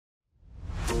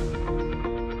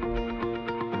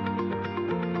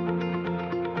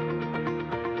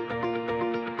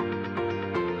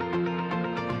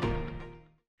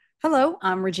Hello,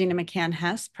 I'm Regina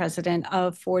McCann-Hess, president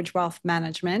of Forge Wealth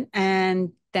Management,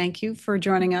 and thank you for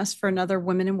joining us for another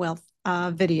Women in Wealth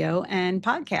video and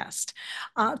podcast.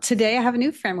 Today, I have a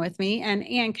new friend with me, and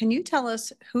Anne, can you tell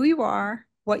us who you are,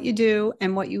 what you do,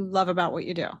 and what you love about what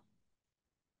you do?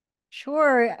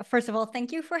 Sure. First of all,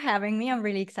 thank you for having me. I'm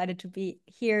really excited to be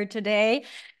here today.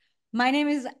 My name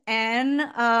is Anne.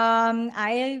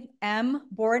 I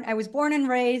was born and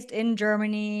raised in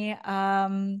Germany.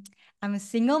 I'm a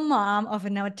single mom of a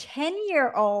now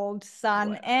 10-year-old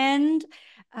son and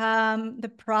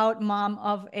the proud mom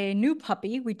of a new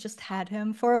puppy. We just had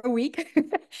him for a week,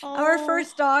 our Oh,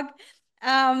 first dog.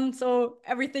 So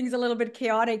everything's a little bit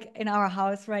chaotic in our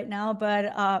house right now.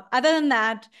 But other than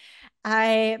that,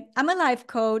 I'm a life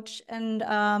coach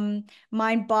and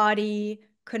mind body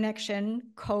connection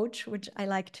coach, which I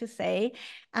like to say.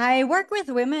 I work with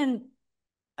women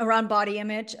around body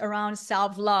image, around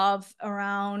self-love,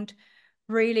 around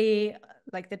really,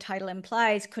 like the title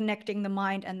implies, connecting the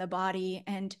mind and the body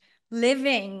and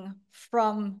living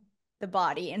from the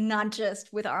body and not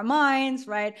just with our minds,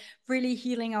 right? Really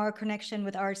healing our connection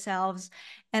with ourselves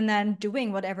and then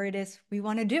doing whatever it is we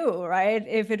want to do, right?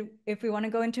 If we want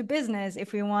to go into business,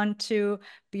 if we want to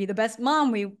be the best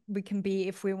mom we can be,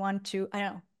 if we want to, I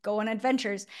don't know, go on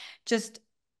adventures, just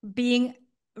being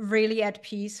really at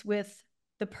peace with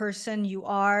the person you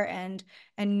are and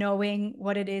knowing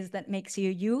what it is that makes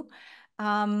you you.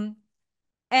 And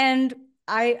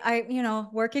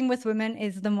working with women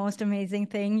is the most amazing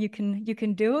thing you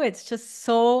can do. It's just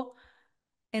so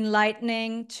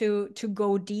enlightening to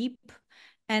go deep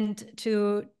and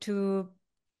to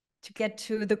get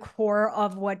to the core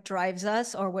of what drives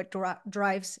us or what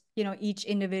drives each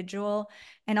individual,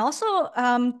 and also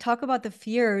talk about the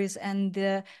fears and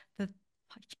the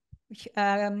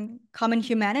common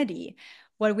humanity,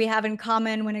 what we have in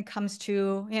common when it comes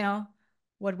to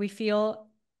what we feel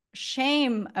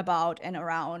shame about and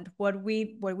around, what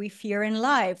we fear in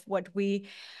life, what we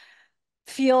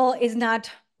feel is not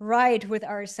right with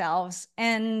ourselves.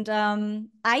 And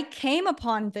I came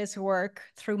upon this work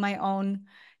through my own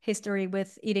history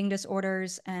with eating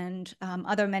disorders and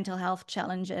other mental health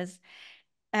challenges.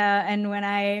 And when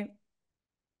I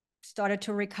started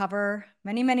to recover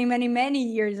many, many, many, many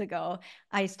years ago,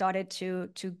 I started to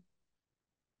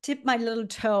tip my little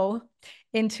toe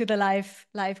into the life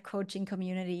coaching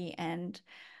community. And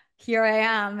here I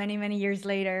am many, many years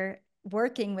later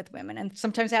working with women. And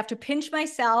sometimes I have to pinch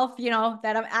myself,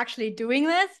 that I'm actually doing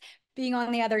this, being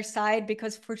on the other side,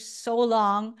 because for so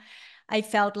long I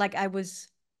felt like I was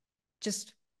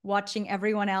just watching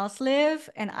everyone else live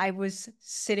and I was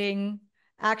sitting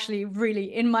actually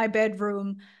really in my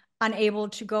bedroom, unable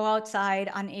to go outside,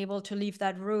 unable to leave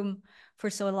that room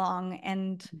for so long.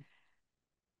 And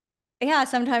yeah,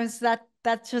 sometimes that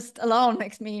just alone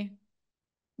makes me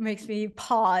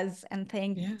pause and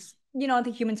think, yes.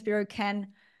 the human spirit can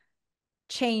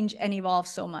change and evolve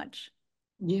so much.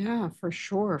 Yeah, for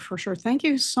sure. For sure. Thank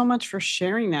you so much for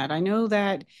sharing that. I know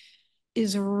that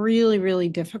is really, really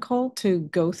difficult to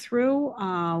go through.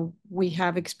 We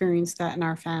have experienced that in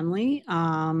our family.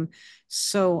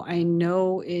 So I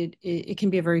know it can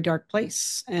be a very dark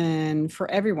place and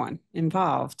for everyone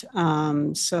involved.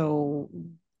 So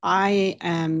I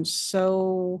am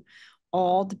so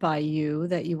awed by you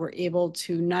that you were able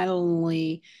to not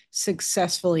only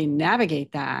successfully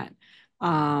navigate that,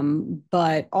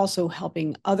 but also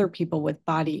helping other people with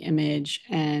body image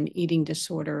and eating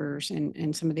disorders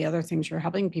and some of the other things you're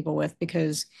helping people with,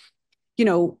 because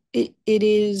it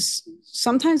is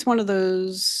sometimes one of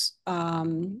those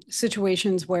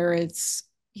situations where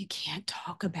you can't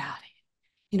talk about it.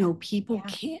 People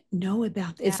Yeah, can't know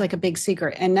about it. yeah, It's like a big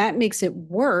secret, and that makes it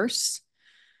worse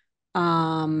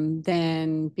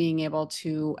than being able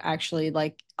to actually,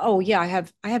 like, oh yeah, I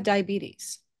have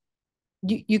diabetes.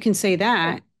 You can say right,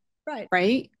 that, right,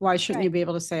 right? Why shouldn't right, you be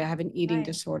able to say I have an eating right.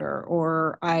 disorder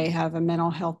or I have a mental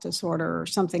health disorder or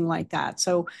something like that?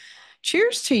 So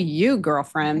cheers to you,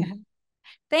 girlfriend.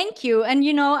 Thank you. And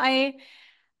I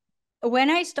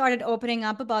when I started opening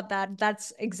up about that,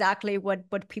 that's exactly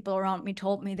what people around me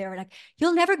told me. They were like,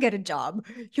 "You'll never get a job.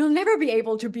 You'll never be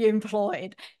able to be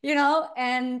employed."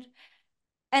 And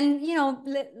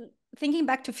thinking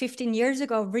back to 15 years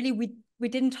ago, really we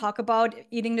didn't talk about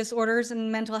eating disorders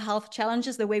and mental health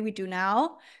challenges the way we do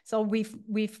now. So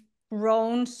we've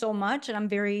grown so much, and I'm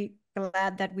very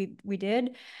glad that we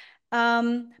did.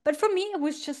 But for me, it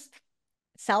was just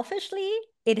selfishly,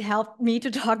 it helped me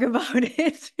to talk about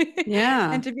it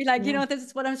Yeah. and to be like, Yeah. this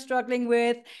is what I'm struggling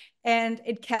with. And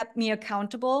it kept me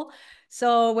accountable.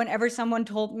 So whenever someone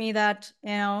told me that,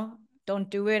 don't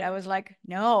do it, I was like,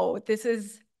 no, this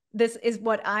is this is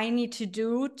what I need to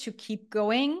do to keep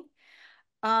going.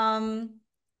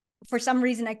 For some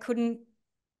reason I couldn't,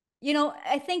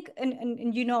 I think,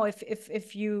 and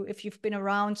if you've been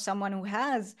around someone who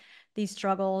has these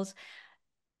struggles,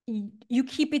 you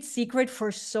keep it secret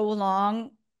for so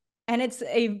long, and it's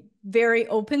a very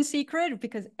open secret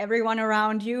because everyone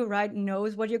around you, right,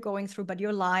 knows what you're going through, but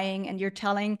you're lying and you're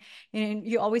telling, and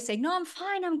you always say, no, I'm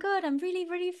fine, I'm good, I'm really,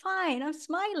 really fine, I'm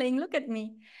smiling, look at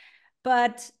me.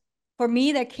 But for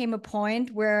me, there came a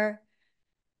point where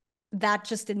that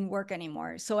just didn't work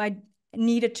anymore. So I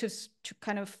needed to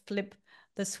kind of flip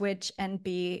the switch and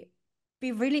be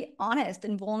really honest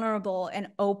and vulnerable and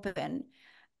open.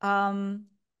 Um,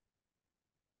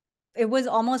 it was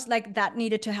almost like that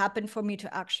needed to happen for me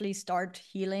to actually start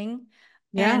healing.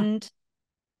 Yeah. And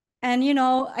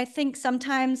I think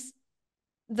sometimes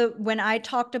when I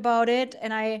talked about it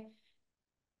and I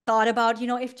thought about,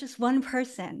 if just one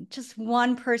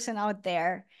person out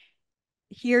there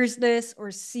hears this or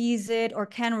sees it or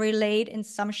can relate in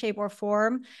some shape or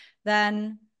form,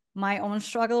 then my own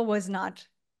struggle was not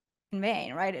in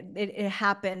vain, right? It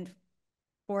happened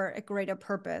for a greater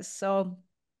purpose. So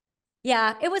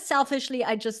yeah, it was selfishly,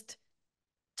 I just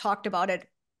talked about it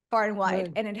far and wide,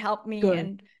 Good. and it helped me. Good.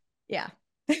 And yeah.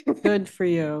 Good for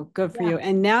you. Good for Yeah. you.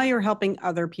 And now you're helping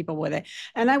other people with it.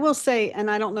 And I will say, and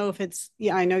I don't know if it's,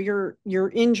 yeah, I know you're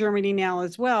in Germany now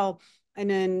as well. And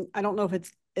then I don't know if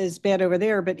it's as bad over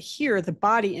there, but here the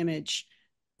body image,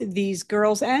 these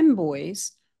girls and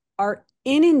boys are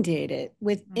inundated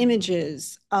with Mm-hmm.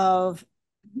 images of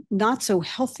not so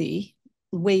healthy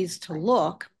ways to Right.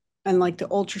 look, and like the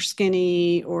ultra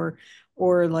skinny or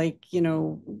like,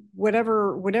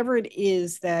 whatever it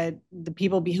is that the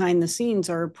people behind the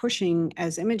scenes are pushing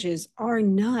as images are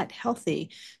not healthy.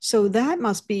 So that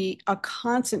must be a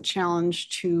constant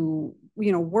challenge to,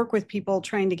 work with people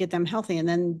trying to get them healthy, and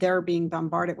then they're being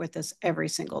bombarded with this every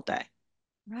single day.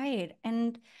 Right.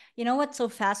 And what's so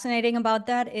fascinating about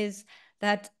that is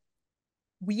that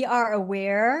we are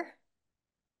aware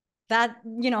that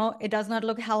it does not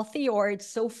look healthy, or it's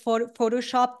so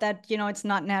photoshopped that it's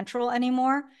not natural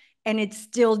anymore, and it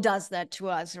still does that to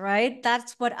us, right?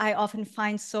 That's what I often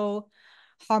find so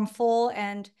harmful.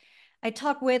 And I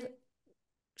talk with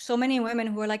so many women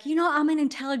who are like, I'm an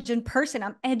intelligent person,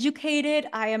 I'm educated,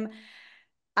 I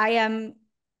am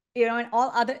in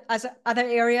all other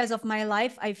areas of my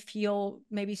life I feel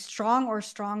maybe strong or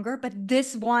stronger, but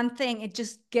this one thing, it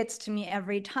just gets to me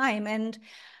every time. And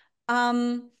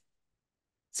um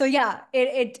so yeah,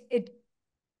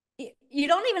 you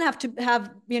don't even have to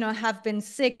have been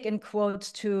sick, in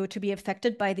quotes, to be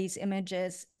affected by these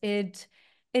images. It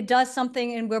does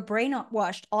something, and we're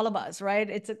brainwashed, all of us,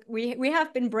 right? We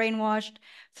have been brainwashed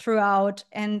throughout,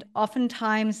 and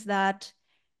oftentimes that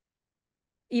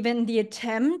even the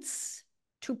attempts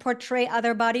to portray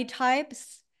other body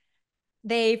types,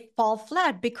 they fall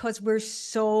flat because we're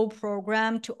so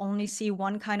programmed to only see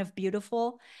one kind of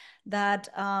beautiful that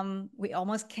we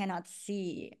almost cannot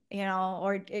see,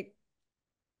 or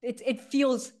it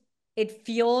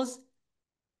feels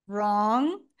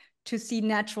wrong to see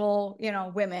natural,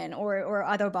 women or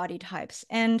other body types.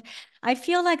 And I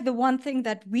feel like the one thing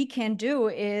that we can do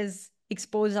is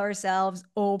expose ourselves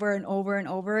over and over and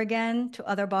over again to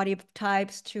other body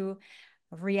types, to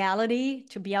reality,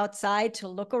 to be outside, to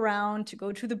look around, to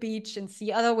go to the beach and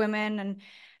see other women, and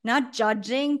not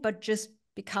judging, but just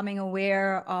becoming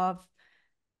aware of,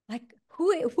 like,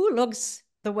 who looks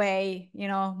the way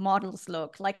models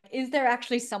look. Like, is there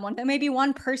actually someone, maybe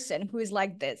one person, who is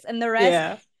like this, and the rest,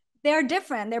 Yeah. they're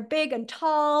different, they're big and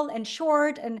tall and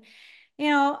short, and you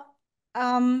know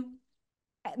um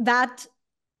that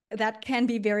that can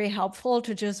be very helpful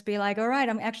to just be like, all right,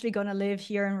 I'm actually going to live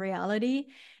here in reality.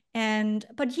 And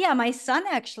but yeah, my son,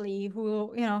 actually,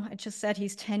 who I just said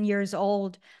he's 10 years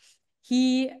old,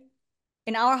 he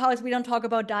in our house, we don't talk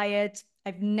about diet.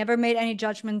 I've never made any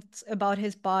judgments about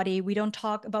his body. We don't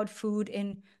talk about food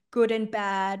in good and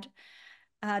bad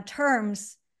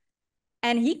terms.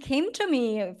 And he came to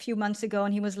me a few months ago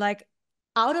and he was like,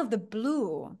 out of the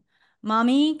blue,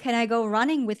 Mommy, can I go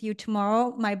running with you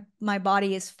tomorrow? My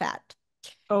body is fat.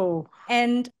 Oh,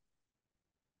 And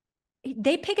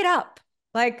they pick it up.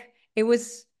 Like, it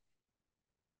was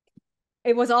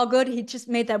all good. He just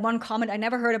made that one comment. I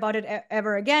never heard about it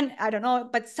ever again. I don't know,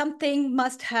 but something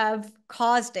must have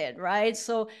caused it, right?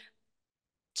 So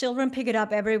children pick it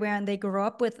up everywhere and they grow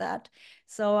up with that.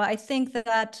 So I think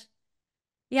that,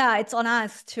 yeah, it's on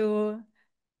us to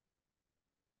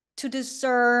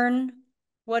discern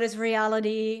what is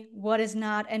reality, what is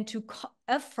not, and to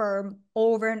affirm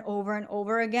over and over and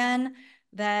over again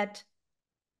that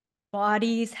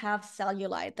bodies have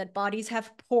cellulite, that bodies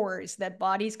have pores, that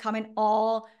bodies come in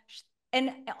all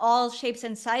shapes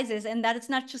and sizes, and that it's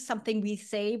not just something we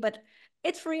say, but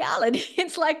it's reality.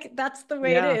 It's like that's the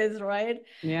way it Yeah. is, right?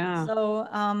 Yeah. So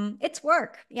it's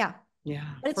work, yeah, Yeah,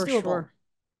 but it's for doable. sure.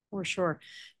 For sure.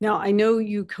 Now, I know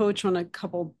you coach on a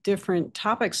couple different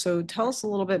topics, so tell us a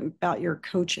little bit about your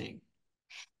coaching.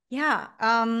 Yeah.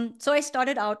 So I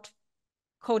started out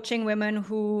coaching women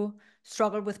who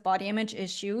struggle with body image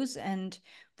issues and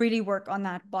really work on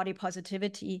that body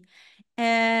positivity.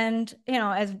 And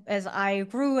as I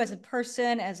grew as a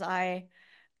person, as I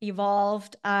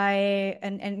evolved,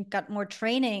 and got more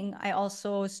training, I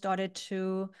also started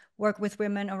to work with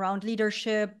women around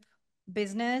leadership,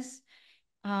 business.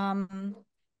 Um,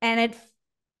 and it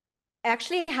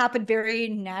actually happened very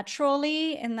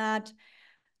naturally in that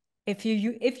if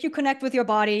you connect with your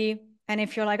body, and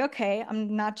if you're like, okay,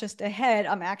 I'm not just a head,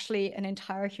 I'm actually an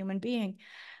entire human being,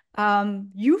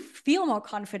 you feel more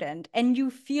confident and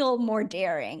you feel more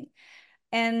daring.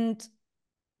 And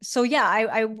so yeah,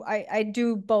 I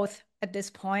do both at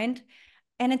this point,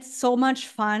 and it's so much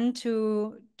fun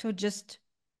to just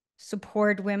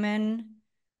support women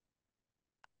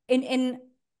in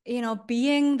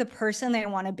being the person they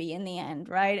want to be in the end,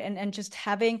 right? And just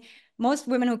having, most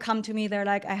women who come to me, they're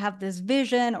like, I have this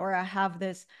vision, or I have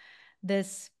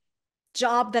this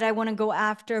job that I want to go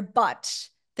after, but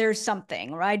there's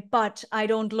something, right? But I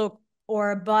don't look,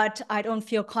 or but I don't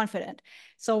feel confident.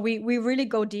 So we really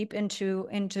go deep into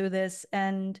this,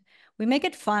 and we make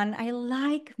it fun. I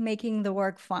like making the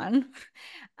work fun.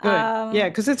 Good. Yeah,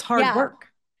 because it's hard Yeah, work.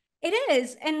 it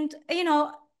is. And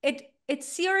it's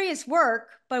serious work,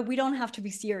 but we don't have to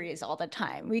be serious all the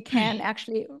time. We can Right.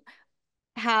 actually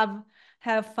have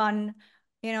have fun,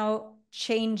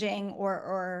 changing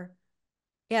or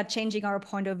yeah, changing our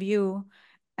point of view.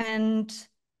 And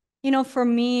for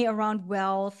me, around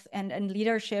wealth and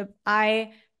leadership,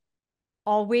 I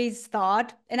always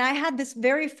thought, and I had this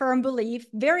very firm belief,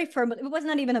 very firm, it was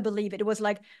not even a belief, it was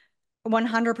like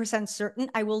 100%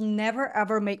 certain, I will never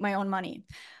ever make my own money.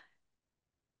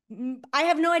 I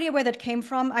have no idea where that came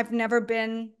from. I've never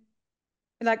been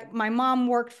like, my mom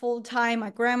worked full time, my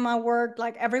grandma worked,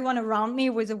 like everyone around me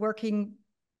was a working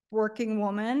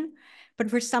woman. But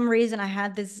for some reason, I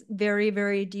had this very,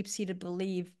 very deep-seated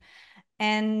belief.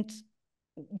 And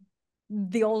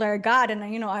the older I got, and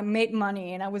I made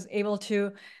money, and I was able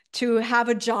to have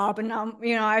a job, and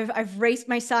now I've raised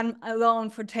my son alone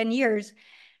for 10 years.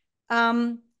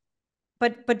 Um,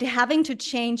 but having to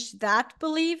change that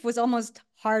belief was almost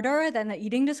harder than the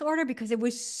eating disorder, because it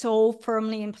was so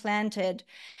firmly implanted.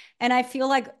 And I feel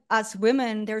like as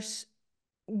women,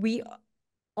 we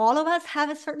all of us have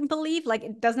a certain belief. Like,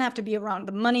 it doesn't have to be around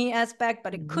the money aspect,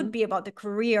 but it could Mhm. be about the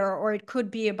career, or it could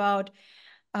be about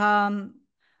um,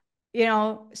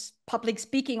 public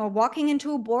speaking, or walking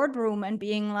into a boardroom and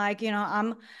being like,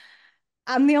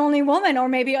 I'm the only woman, or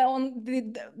maybe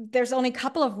there's only a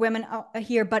couple of women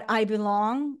here, but I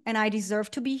belong and I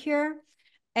deserve to be here.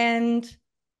 And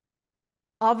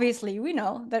obviously, we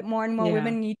know that more and more Yeah.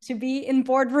 women need to be in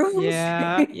boardrooms,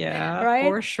 Yeah. Yeah. right?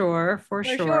 For sure. For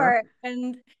For sure. sure.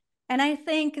 And I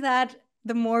think that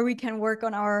the more we can work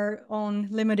on our own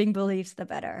limiting beliefs, the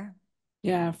better.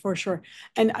 Yeah, for sure.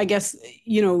 And I guess,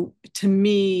 to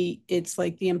me, it's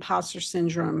like the imposter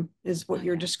syndrome is Oh what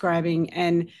you're yeah. describing.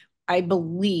 And I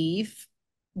believe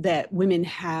that women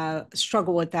have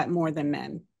struggle with that more than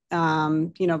men.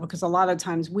 Because a lot of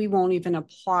times we won't even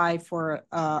apply for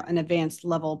an advanced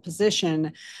level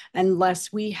position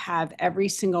unless we have every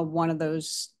single one of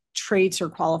those traits or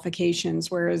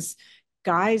qualifications. Whereas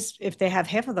guys, if they have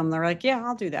half of them, they're like, yeah,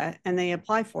 I'll do that. And they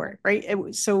apply for it.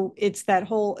 Right. So it's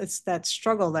that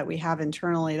struggle that we have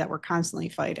internally that we're constantly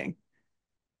fighting.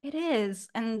 It is.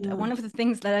 And Yeah. one of the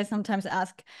things that I sometimes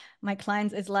ask my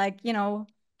clients is like,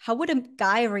 how would a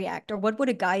guy react, or what would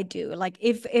a guy do? Like,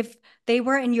 if they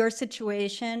were in your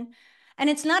situation, and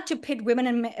it's not to pit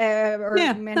women or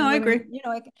Yeah. men No, and I women,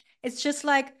 agree. it's just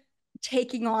like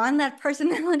taking on that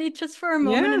personality just for a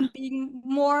moment Yeah. and being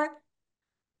more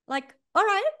like, all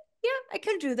right, yeah, I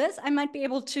can do this. I might be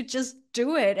able to just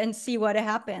do it and see what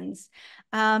happens.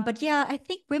 But yeah, I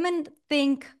think women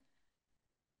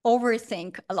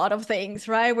overthink a lot of things,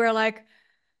 right? We're like,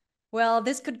 well,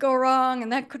 this could go wrong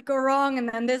and that could go wrong, and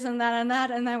then this and that and that.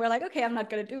 And then we're like, okay, I'm not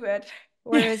going to do it. Yeah.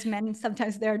 Whereas men,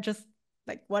 sometimes they're just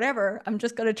like, whatever, I'm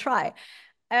just going to try.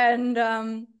 And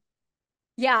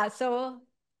yeah, so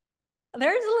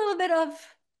there's a little bit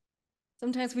of,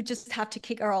 sometimes we just have to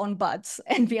kick our own butts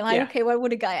and be like, Yeah. okay, what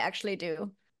would a guy actually do?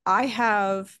 I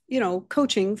have,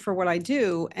 coaching for what I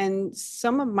do. And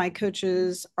some of my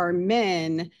coaches are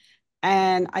men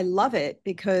And I love it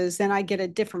because then I get a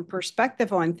different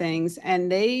perspective on things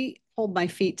and they hold my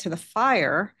feet to the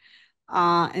fire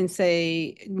and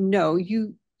say, no,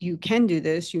 you can do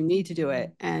this, you need to do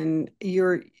it. And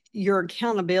your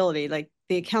accountability, like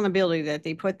the accountability that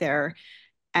they put there,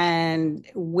 and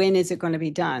when is it going to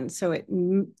be done? So it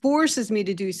forces me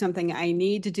to do something I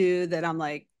need to do that I'm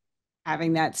like,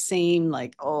 having that same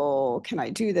like, oh, can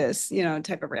I do this,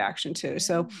 type of reaction too.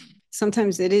 So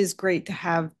sometimes it is great to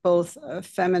have both a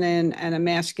feminine and a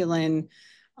masculine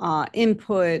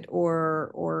input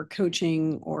or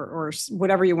coaching or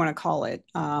whatever you want to call it,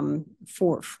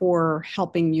 for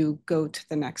helping you go to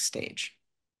the next stage.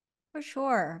 For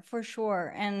sure, for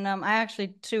sure. And I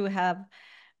actually too have,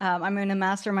 I'm in a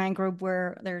mastermind group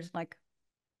where there's like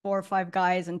 4 or 5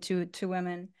 guys and two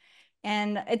women.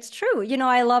 And it's true,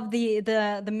 I love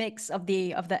the mix of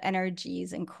the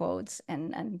energies and quotes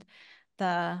and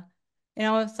the,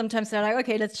 sometimes they're like,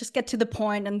 okay, let's just get to the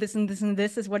point, and this and this and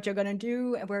this is what you're gonna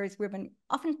do. Whereas women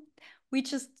often we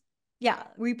just, yeah,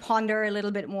 we ponder a little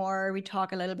bit more, we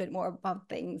talk a little bit more about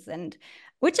things, and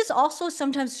which is also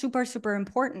sometimes super, super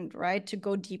important, right? To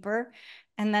go deeper.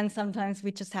 And then sometimes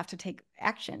we just have to take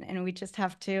action and we just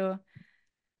have to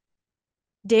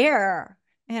dare,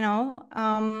 you know.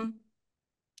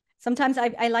 Sometimes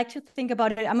I like to think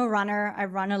about it. I'm a runner, I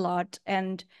run a lot.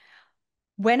 And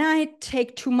when I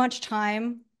take too much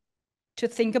time to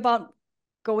think about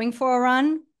going for a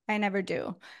run, I never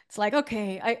do. It's like,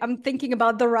 okay, I'm thinking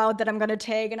about the route that I'm going to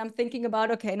take. And I'm thinking about,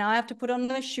 okay, now I have to put on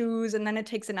the shoes. And then it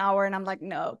takes an hour. And I'm like,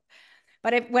 no.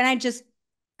 But when I just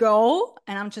go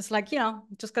and I'm just like,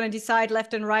 just going to decide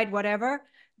left and right, whatever,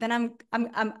 then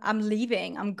I'm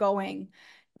leaving, I'm going.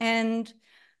 And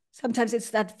sometimes it's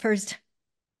that first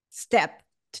step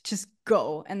to just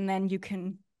go, and then you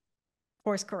can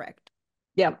course correct.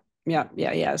 Yeah,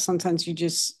 yeah. Sometimes you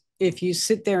just, if you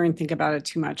sit there and think about it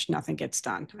too much, nothing gets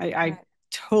done. I Right.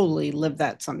 totally live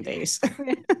that some days.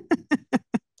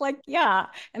 Like, yeah.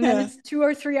 And then Yeah. it's 2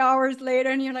 or 3 hours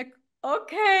later, and you're like,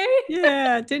 okay.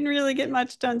 Yeah, didn't really get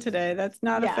much done today. That's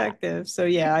not Yeah, effective. So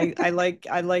yeah, I like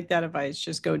that advice.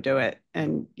 Just go do it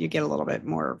and you get a little bit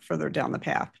more further down the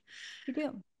path. you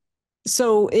do.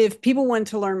 So if people want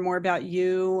to learn more about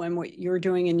you and what you're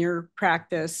doing in your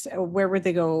practice, where would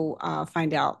they go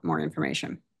find out more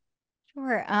information?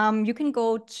 Sure. You can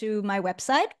go to my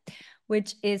website,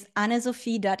 which is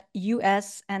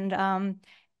annesophie.us. And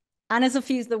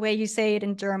Anne-Sophie is the way you say it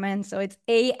in German. So it's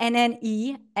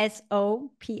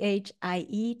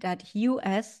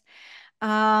ANNESOPHIE.US.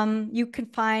 You can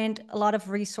find a lot of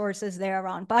resources there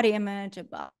around body image,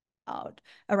 about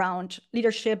around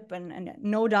leadership and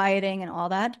no dieting and all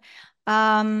that.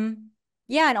 Um,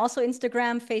 yeah, and also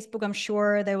Instagram, Facebook, I'm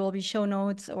sure there will be show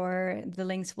notes or the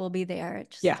links will be there.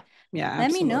 Yeah, Just yeah,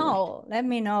 let me absolutely. know. Let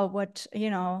me know what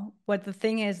the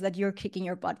thing is that you're kicking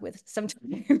your butt with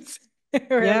sometimes.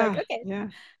 We're like, Yeah, okay, yeah.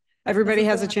 this Everybody is the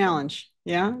has a one for me. challenge.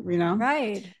 Yeah,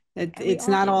 Right. We it's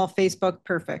all not do. all Facebook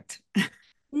perfect.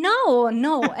 No,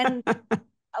 no. And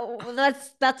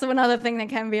that's another thing that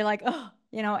can be like, oh,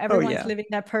 Oh everyone's yeah. living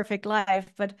that perfect life,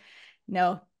 but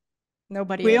no,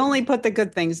 nobody We is. only put the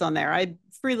good things on there. I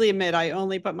freely admit I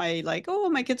only put my like, oh,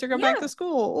 my kids are going back to Yeah,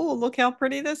 school. Oh, look how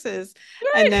pretty this is.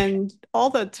 And right. then all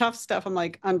the tough stuff, I'm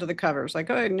like under the covers, like,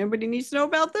 oh, nobody needs to know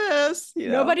about this.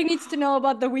 Nobody needs to know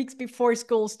about the weeks before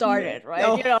school Yeah. started, right?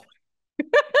 Oh, yeah.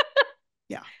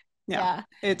 Yeah. Yeah,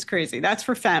 It's crazy. That's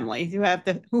for family who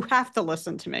have to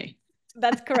listen to me.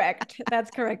 that's correct.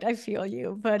 That's correct. I feel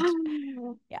you, but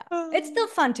yeah, it's still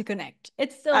fun to connect.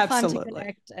 It's still fun to Absolutely.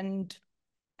 connect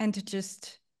and to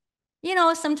just,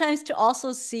 sometimes to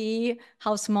also see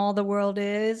how small the world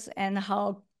is and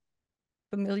how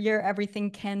familiar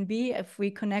everything can be if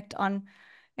we connect on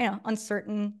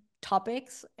certain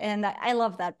topics. And I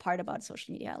love that part about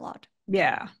social media a lot.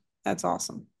 Yeah. That's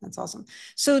awesome. That's awesome.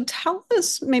 So tell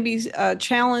us maybe a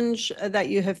challenge that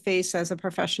you have faced as a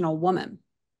professional woman.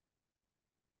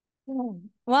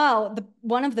 Wow,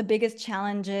 one of the biggest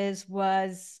challenges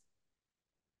was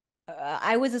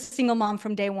I was a single mom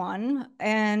from day one,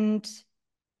 and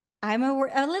I'm a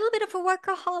little bit of a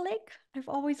workaholic. I've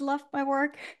always loved my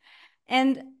work,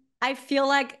 and I feel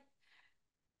like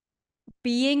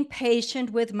being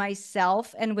patient with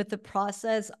myself and with the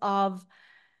process of,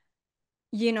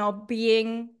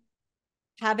 being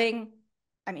having,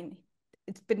 I mean,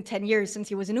 it's been 10 years since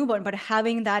he was a newborn, but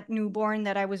having that newborn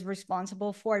that I was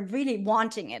responsible for and really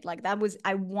wanting it, like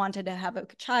I wanted to have a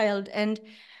child, and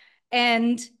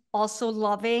also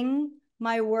loving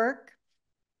my work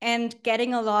and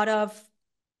getting a lot of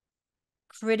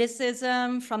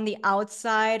criticism from the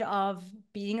outside of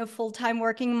being a full-time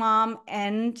working mom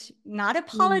and not Mm.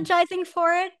 apologizing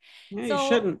for it. Yeah, you So,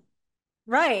 shouldn't.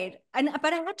 right.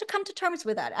 But I had to come to terms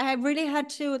with that. I really had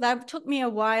to, that took me a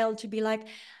while to be like,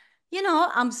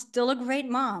 I'm still a great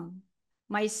mom.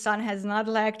 My son has not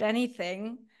lacked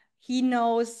anything. He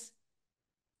knows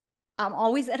I'm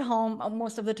always at home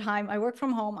most of the time. I work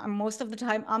from home. Most of the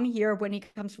time I'm here. When he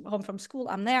comes home from school,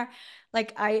 I'm there.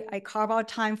 Like I carve out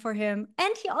time for him.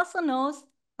 And he also knows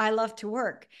I love to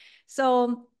work.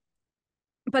 So,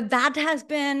 but that has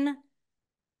been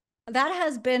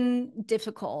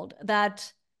difficult.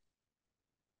 That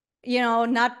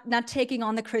not taking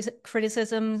on the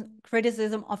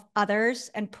criticism of others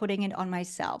and putting it on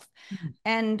myself, Mm.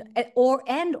 and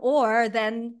or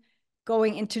then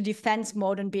going into defense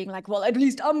mode and being like, well, at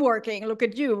least I'm working, look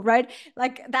at you, right?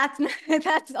 Like that's not,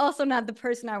 that's also not the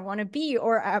person I want to be,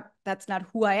 or that's not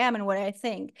who I am and what I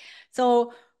think.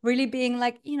 So really being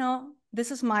like,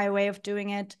 this is my way of doing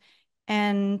it,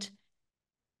 and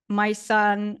my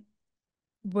son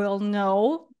will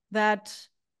know that,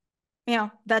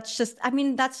 that's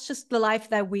just the life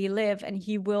that we live. And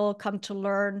he will come to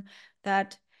learn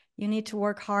that you need to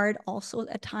work hard also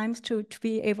at times to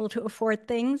be able to afford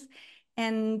things.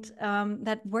 And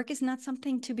that work is not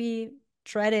something to be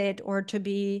dreaded or to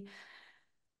be,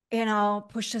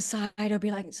 pushed aside, or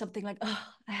be like something like, oh,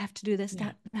 I have to do this,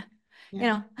 Yeah, that, you yeah,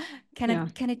 know, can yeah.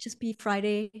 it, can it just be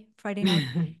Friday night?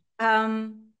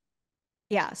 Um,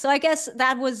 yeah. So I guess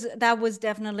that was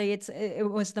definitely, it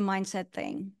was the mindset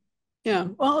thing. Yeah.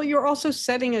 Well, you're also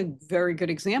setting a very good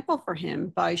example for him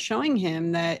by showing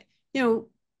him that, you know,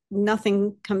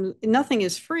 nothing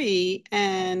is free.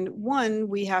 And one,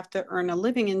 we have to earn a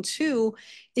living. And two,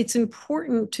 it's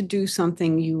important to do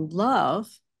something you love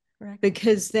Correct.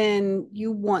 because then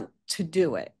you want to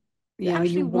do it. You You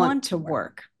actually want want to to work.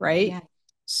 work, right? Yeah. Yeah.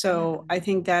 So I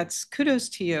think that's kudos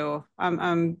to you.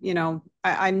 I'm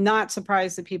not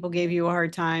surprised that people gave you a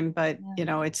hard time, but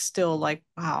Yeah. it's still like,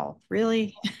 wow,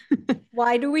 really?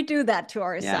 Why do we do that to Yeah.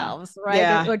 ourselves, right? Or,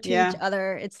 Yeah. or to each Yeah.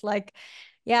 other? It's like,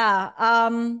 yeah,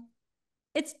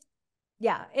 it's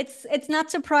yeah, it's not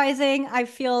surprising. I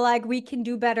feel like we can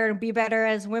do better and be better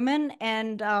as women.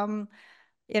 And I'm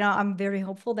very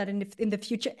hopeful that in the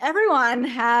future, everyone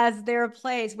has their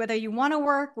place, whether you want to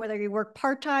work, whether you work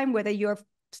part-time, whether you're a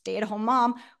stay-at-home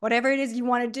mom, whatever it is you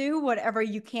want to do, whatever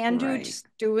you can do, Right. just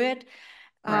do it.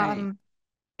 Right. Um,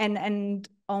 and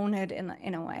own it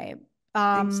in a way.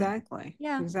 Um, Exactly.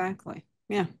 yeah. Exactly.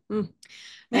 Yeah. Mm.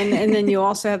 And then you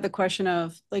also have the question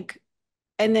of like,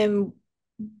 and then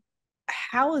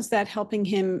how is that helping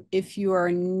him if you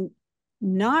are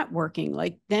not working?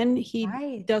 Like then he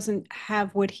Right. doesn't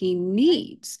have what he Right.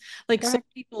 needs. Like some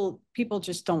Correct. people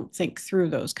just don't think through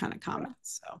those kind of Correct.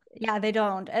 comments. So Yeah, they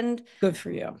don't. And good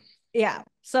for you. yeah,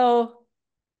 so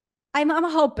I'm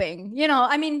hoping,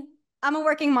 I'm a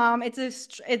working mom. Yeah.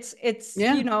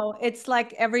 It's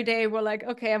like every day we're like,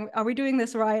 okay, are we doing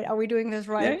this right? Are we doing this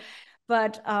right? Yeah.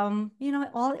 But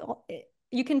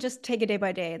you can just take it day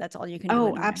by day. That's all you can do Oh,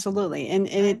 anyway. absolutely. And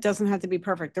Right? it doesn't have to be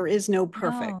perfect. There is no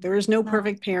perfect. No, There is no no.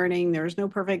 perfect parenting. There is no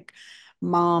perfect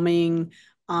momming.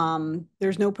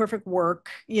 There's no perfect work.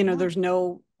 Yeah. There's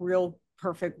no real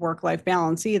perfect work-life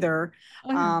balance either.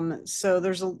 Oh yeah. So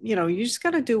you just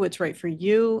got to do what's right for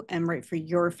you and right for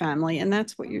your family. And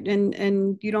that's what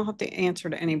and you don't have to answer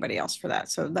to anybody else for that.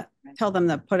 So tell them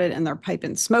to put it in their pipe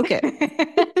and smoke it.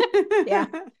 Yeah.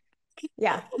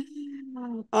 Yeah.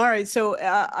 All right, so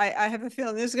I have a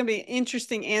feeling this is going to be an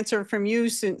interesting answer from you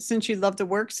since you love to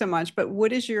work so much. But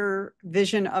what is your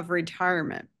vision of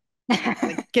retirement?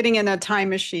 Like getting in a time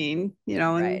machine,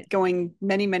 and Right. going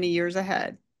many, many years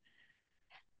ahead.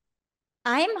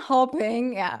 I'm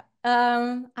hoping, yeah,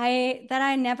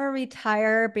 I never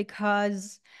retire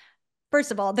because,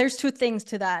 first of all, there's two things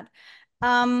to that.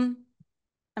 Um,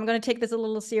 I'm going to take this a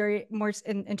little serious,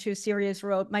 into a serious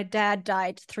road. My dad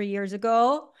died 3 years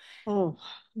ago, Oh, so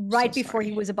right before he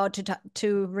sorry. was about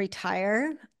to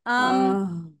retire. Um,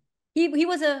 Oh, he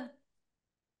was a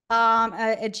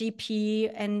GP,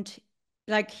 and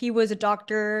like he was a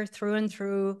doctor through and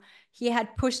through. He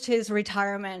had pushed his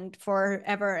retirement for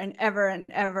ever and ever and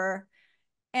ever,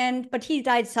 but he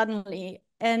died suddenly,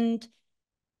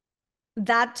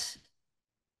 that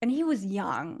and he was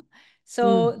young.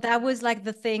 So mm, that was like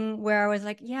the thing where I was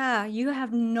like, yeah, you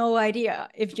have no idea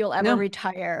if you'll ever no,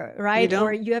 retire, you right?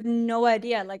 Or don't. you have no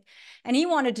idea. Like, and he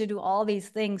wanted to do all these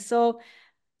things. So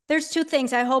there's two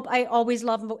things. I hope I always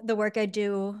love the work I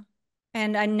do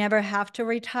and I never have to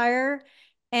retire,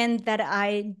 and that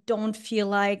I don't feel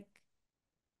like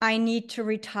I need to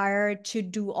retire to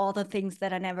do all the things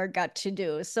that I never got to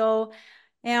do. So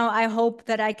I hope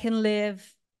that I can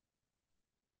live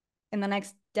in the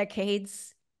next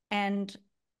decades and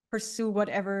pursue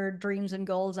whatever dreams and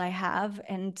goals I have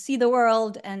and see the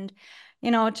world and,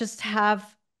 just have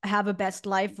a best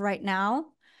life right now.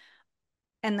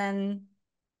 And then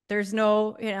there's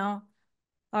no,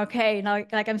 okay, now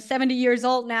like I'm 70 years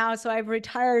old now, so I've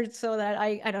retired so that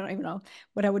I don't even know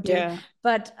what I would do. Yeah.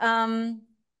 But and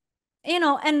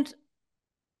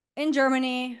in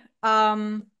Germany,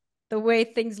 the way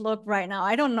things look right now,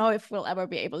 I don't know if we'll ever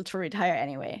be able to retire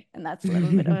anyway. And that's a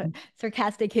little bit of a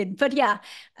sarcastic hint. But yeah,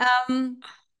 um,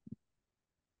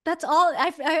 that's all.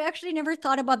 I actually never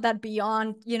thought about that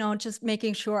beyond, just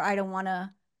making sure I don't want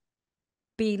to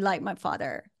be like my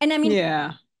father. And I mean,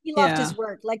 Yeah. he loved Yeah. his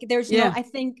work. Like there's no, Yeah. I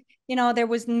think, there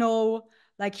was no,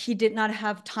 like he did not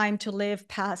have time to live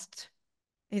past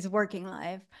his working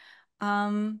life.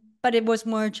 But it was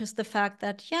more just the fact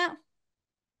that, yeah,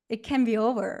 it can be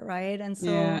over, right? And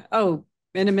so Yeah. Oh,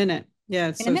 in a minute. Yeah,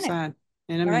 it's in a so minute, sad.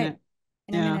 In a all right, minute.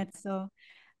 in a Yeah. minute. So Well,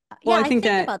 yeah, I I think think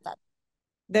that about that.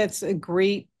 that's a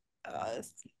great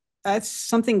that's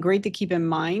something great to keep in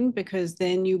mind because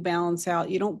then you balance out,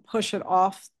 you don't push it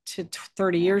off to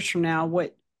 30 Yeah, years from now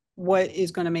what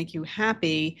is going to make you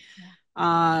happy.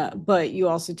 yeah, But you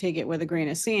also take it with a grain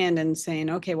of sand and saying,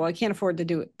 okay, well, I can't afford to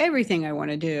do everything I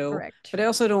want to do, correct. but I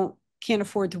also don't can't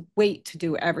afford to wait to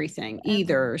do everything Everything.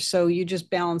 either. So you just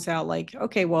balance out like,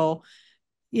 okay, well,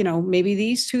 maybe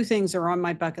these two things are on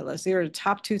my bucket list. They are the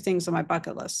top two things on my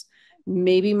bucket list.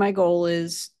 Maybe my goal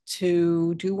is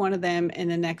to do one of them in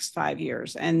the next 5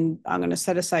 years. And I'm going to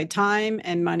set aside time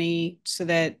and money so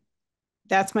that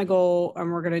that's my goal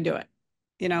and we're going to do it,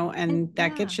 And and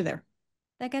that yeah, gets you there.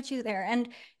 that gets you there. And,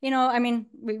 I mean,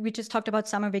 we just talked about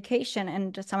summer vacation,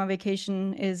 and the summer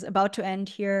vacation is about to end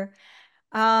here.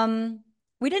 Um,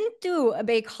 we didn't do a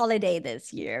big holiday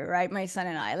this year, right? My son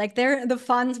and I. Like the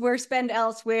funds were spent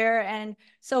elsewhere. And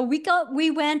so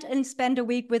we went and spent a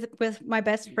week with my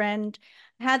best friend,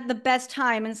 had the best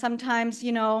time. And sometimes,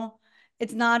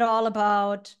 it's not all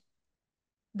about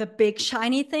the big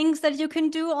shiny things that you can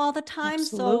do all the time.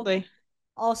 So Absolutely.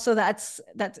 also that's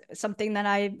something that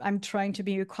I'm trying to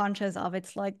be conscious of.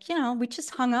 It's like, we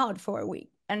just hung out for a week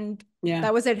and Yeah.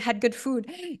 that was it, had good food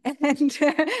and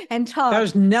and There's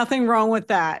talked. nothing wrong with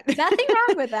that, Nothing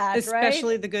wrong with that, right?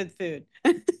 especially the good food.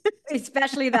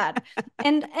 Especially that.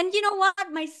 And you know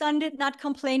what? My son did not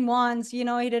complain once. He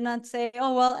did not say,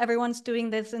 "Oh, well, everyone's doing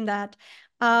this and that."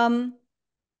 Um,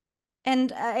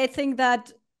 and I think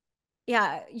that,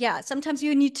 yeah, yeah, sometimes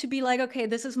you need to be like, okay,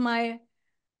 this is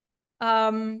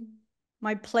um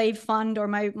my play fund or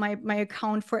my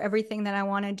account for everything that I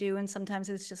want to do. And sometimes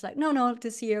it's just like, no, no,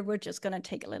 this year we're just gonna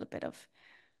take a little bit of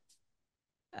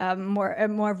a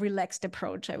more relaxed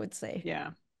approach, I would say.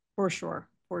 Yeah, for sure.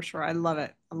 For sure. I love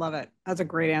it. I love it. That's a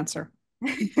great answer.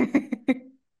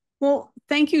 Well,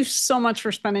 thank you so much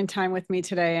for spending time with me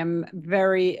today. I'm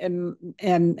very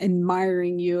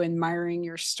admiring you, admiring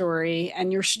your story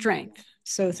and your Thank you. strength.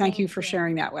 So thank you Thank for you.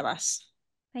 sharing that with us.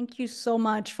 Thank you so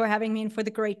much for having me and for the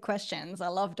great questions. I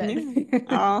loved Yeah. it.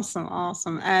 Awesome.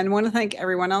 Awesome. And want to thank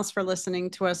everyone else for listening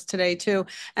to us today too.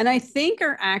 And I think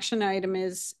our action item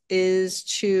is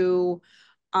to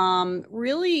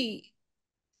really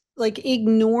like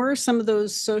ignore some of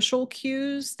those social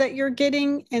cues that you're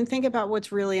getting and think about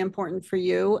what's really important for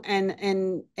you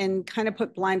and kind of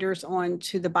put blinders on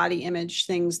to the body image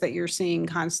things that you're seeing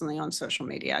constantly on social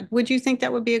media. Would you think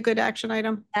that would be a good action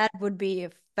item? That would be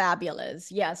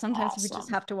fabulous. Yeah, sometimes we just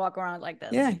Awesome. have to walk around like this.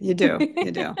 Yeah, you do.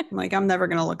 You do. Like I'm never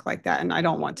going to look like that and I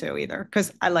don't want to either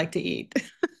because I like to eat.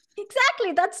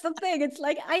 Exactly. That's the thing. It's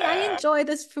like I enjoy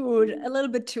this food a little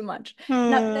bit too much.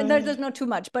 No, there's not too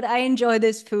much, but I enjoy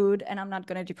this food and I'm not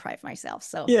going to deprive myself.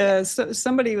 So yeah. Yeah, so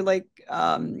somebody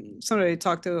I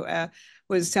talked to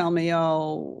was telling me,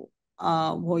 oh,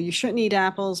 well, you shouldn't eat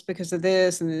apples because of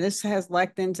this, and this has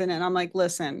lectins in it. And I'm like,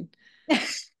 listen,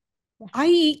 I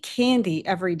eat candy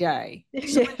every day.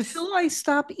 So Yes. until I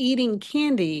stop eating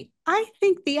candy, I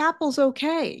think the apple's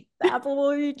okay. The apple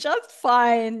will be just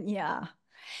fine. Yeah.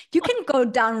 You can go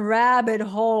down rabbit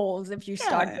holes if you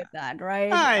start Yeah, with that,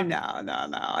 right? I know, no.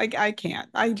 I can't.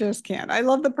 I just can't. I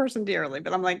love the person dearly,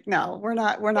 but I'm like, no, we're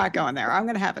not going there. I'm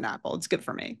gonna have an apple. It's good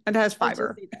for me. It has We'll just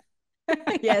fiber. eat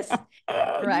that. Yes,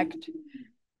 correct.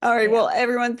 All right. Yeah. Well,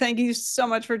 everyone, thank you so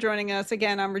much for joining us.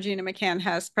 Again, I'm Regina McCann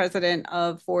Hess, president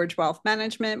of Forge Wealth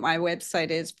Management. My website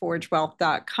is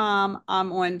forgewealth.com.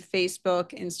 I'm on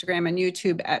Facebook, Instagram, and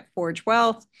YouTube at Forge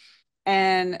Wealth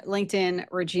and LinkedIn,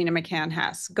 Regina McCann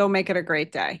Hess. Go make it a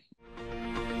great day.